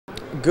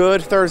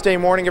Good Thursday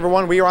morning,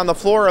 everyone. We are on the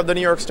floor of the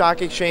New York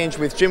Stock Exchange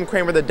with Jim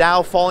Cramer, the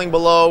Dow falling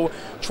below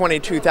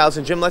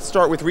 22,000. Jim, let's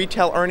start with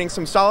retail earnings.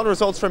 Some solid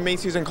results from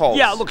Macy's and Kohls.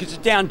 Yeah, look, it's a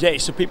down day,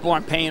 so people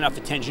aren't paying enough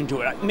attention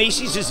to it.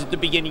 Macy's is at the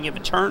beginning of a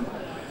turn.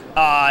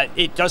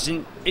 It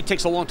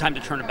takes a long time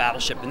to turn a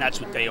battleship, and that's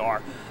what they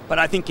are. But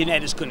I think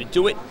Gannett is going to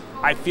do it.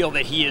 I feel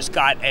that he has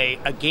got a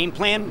game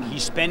plan.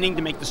 He's spending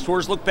to make the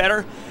stores look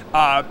better.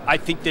 I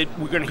think that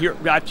we're going to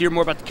have to hear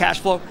more about the cash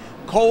flow.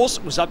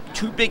 Kohls was up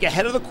too big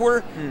ahead of the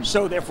quarter,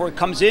 so therefore it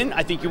comes in.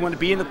 I think you want to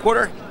be in the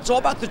quarter. It's all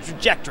about the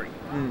trajectory.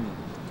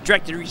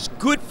 Trajectory is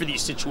good for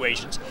these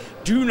situations.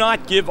 Do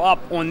not give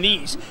up on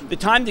these. The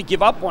time to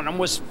give up on them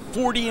was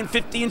 40 and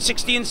 50 and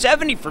 60 and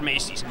 70 for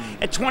Macy's.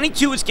 At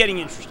 22, it's getting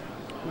interesting.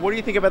 What do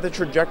you think about the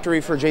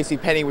trajectory for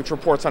JCPenny, which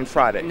reports on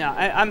Friday? No,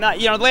 I'm not.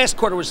 You know, last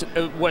quarter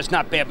was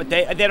not bad, but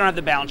they don't have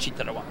the balance sheet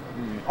that I want.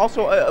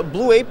 Also, a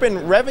Blue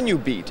Apron revenue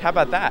beat. How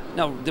about that?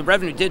 No, the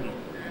revenue didn't.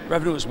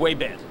 Revenue was way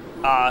bad.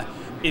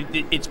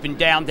 It's been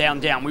down, down,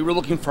 down. We were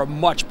looking for a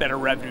much better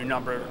revenue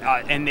number,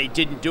 and they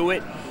didn't do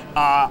it.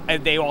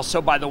 And they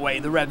also, by the way,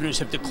 the revenues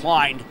have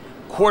declined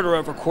quarter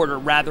over quarter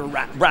rather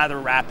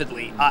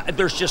rapidly.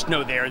 There's just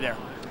no there.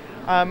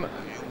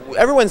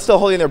 Everyone's still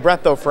holding their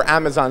breath, though, for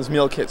Amazon's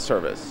meal kit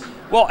service.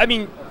 Well, I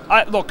mean,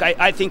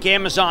 I think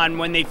Amazon,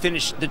 when they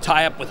finish the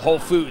tie-up with Whole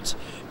Foods,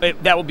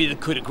 that will be the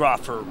coup de grace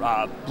for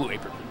Blue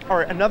Apron. All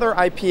right, another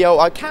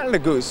IPO, Canada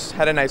Goose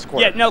had a nice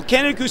quarter. Yeah, no,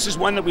 Canada Goose is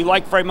one that we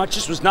like very much.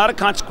 This was not a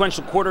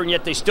consequential quarter, and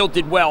yet they still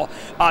did well.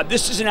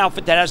 This is an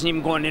outfit that hasn't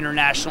even gone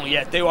international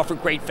yet. They offer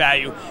great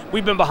value.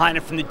 We've been behind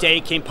it from the day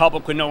it came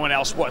public when no one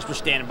else was. We're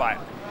standing by it.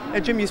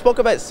 And Jim, you spoke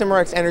about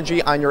Cimarex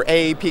Energy on your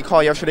AAP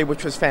call yesterday,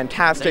 which was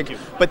fantastic. Thank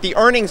you. But the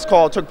earnings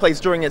call took place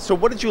during it. So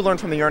what did you learn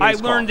from the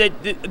earnings call? I learned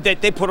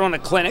that they put on a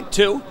clinic,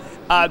 too.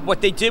 What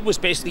they did was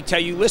basically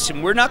tell you,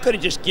 listen, we're not going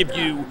to just give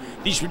you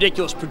these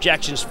ridiculous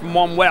projections from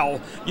one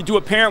well. You do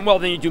a parent well,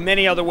 then you do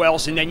many other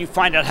wells, and then you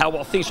find out how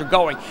well things are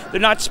going.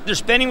 They're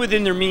spending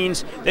within their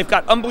means. They've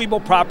got unbelievable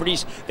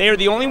properties. They are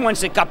the only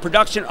ones that got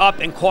production up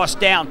and cost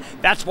down.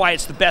 That's why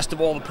it's the best of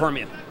all the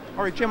Permian.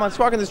 All right, Jim, on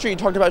Squawk on the Street, you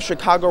talked about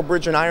Chicago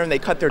Bridge and Iron. They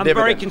cut their dividend.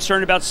 I'm very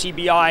concerned about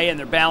CBI and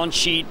their balance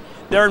sheet.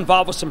 They're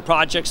involved with some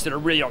projects that are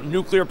really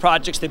nuclear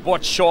projects. They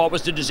bought Shaw,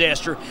 was a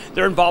disaster.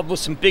 They're involved with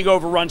some big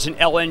overruns in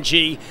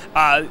LNG.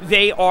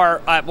 They are,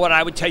 what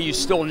I would tell you,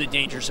 still in the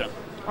danger zone.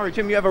 All right,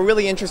 Jim, you have a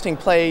really interesting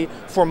play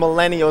for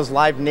millennials,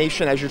 Live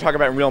Nation, as you're talking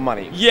about real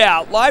money.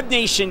 Yeah, Live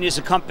Nation is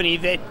a company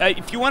that,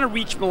 if you want to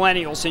reach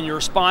millennials and you're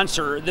a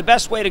sponsor, the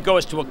best way to go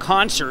is to a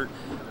concert.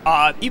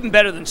 Even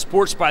better than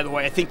sports, by the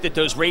way. I think that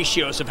those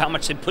ratios of how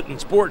much they put in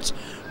sports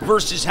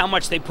versus how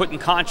much they put in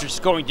concerts is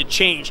going to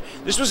change.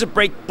 This was a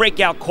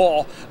breakout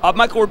call.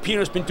 Michael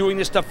Rapino's been doing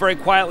this stuff very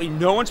quietly.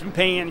 No one's been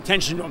paying any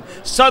attention to him.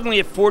 Suddenly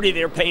at 40,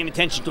 they're paying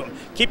attention to him.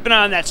 Keep an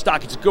eye on that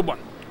stock. It's a good one.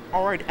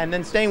 All right, and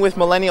then staying with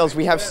millennials,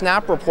 we have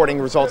Snap reporting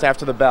results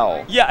after the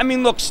bell. Yeah, I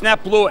mean, look,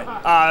 Snap blew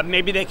it.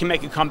 Maybe they can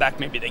make a comeback.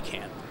 Maybe they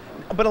can't.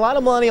 But a lot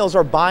of millennials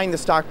are buying the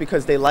stock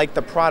because they like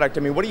the product.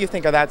 I mean, what do you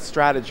think of that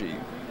strategy?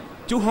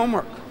 Do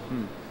homework.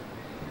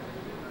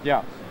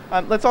 Yeah.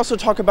 Let's also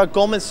talk about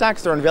Goldman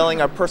Sachs. They're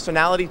unveiling a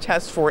personality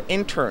test for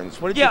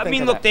interns. What did you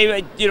think of that? Yeah,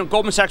 I mean, look,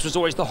 Goldman Sachs was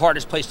always the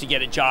hardest place to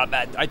get a job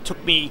at. It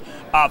took me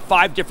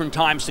 5 different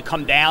times to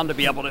come down to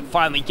be able to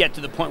finally get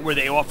to the point where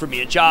they offered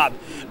me a job.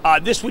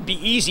 This would be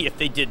easy if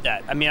they did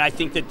that. I mean, I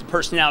think that the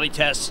personality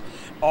tests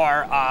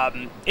are,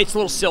 it's a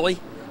little silly.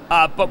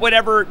 But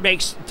whatever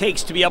it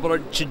takes to be able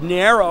to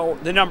narrow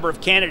the number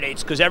of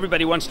candidates, because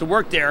everybody wants to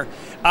work there.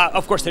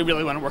 Of course, they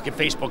really want to work at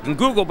Facebook and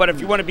Google, but if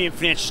you want to be in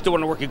finance, you still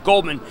want to work at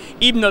Goldman,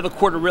 even though the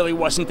quarter really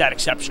wasn't that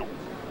exceptional.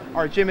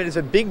 All right, Jim, it is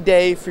a big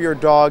day for your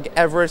dog,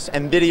 Everest,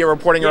 NVidia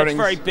reporting earnings.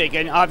 It's very big,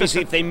 and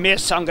obviously if they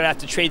miss, I'm going to have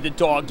to trade the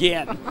dog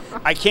in.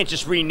 I can't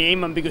just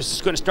rename him because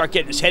it's going to start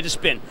getting his head to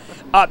spin.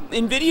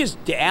 NVIDIA's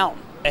down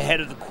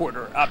ahead of the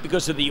quarter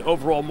because of the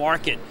overall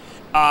market.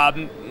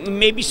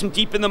 Maybe some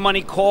deep in the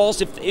money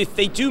calls. If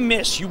they do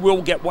miss, you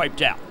will get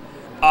wiped out.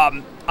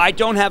 I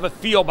don't have a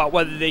feel about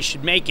whether they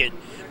should make it.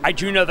 I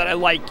do know that I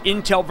like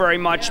Intel very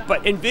much,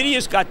 but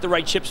NVIDIA's got the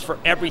right chips for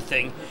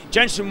everything.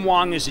 Jensen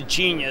Huang is a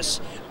genius.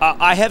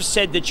 I have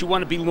said that you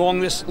want to be long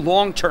this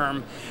long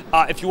term.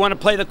 If you want to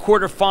play the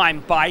quarter,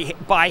 fine, buy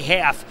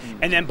half,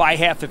 and then buy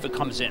half if it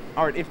comes in.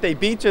 All right, if they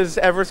beat, does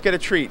Everest get a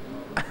treat?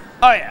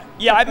 Oh,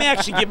 yeah. I may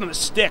actually give him a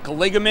stick, a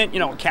ligament,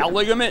 a cow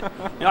ligament.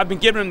 I've been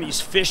giving him these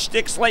fish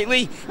sticks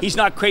lately. He's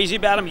not crazy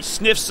about them. He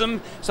sniffs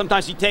them.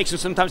 Sometimes he takes them,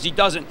 sometimes he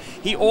doesn't.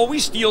 He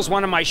always steals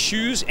one of my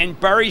shoes and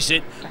buries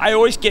it. I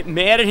always get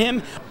mad at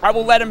him. I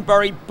will let him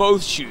bury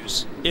both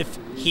shoes if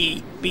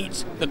he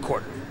beats the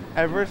quarter.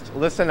 Everest,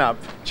 listen up.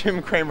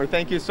 Jim Cramer,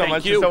 thank you so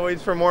much. Thank you. As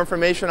always, for more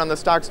information on the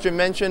stocks Jim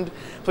mentioned,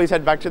 please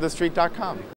head back to TheStreet.com.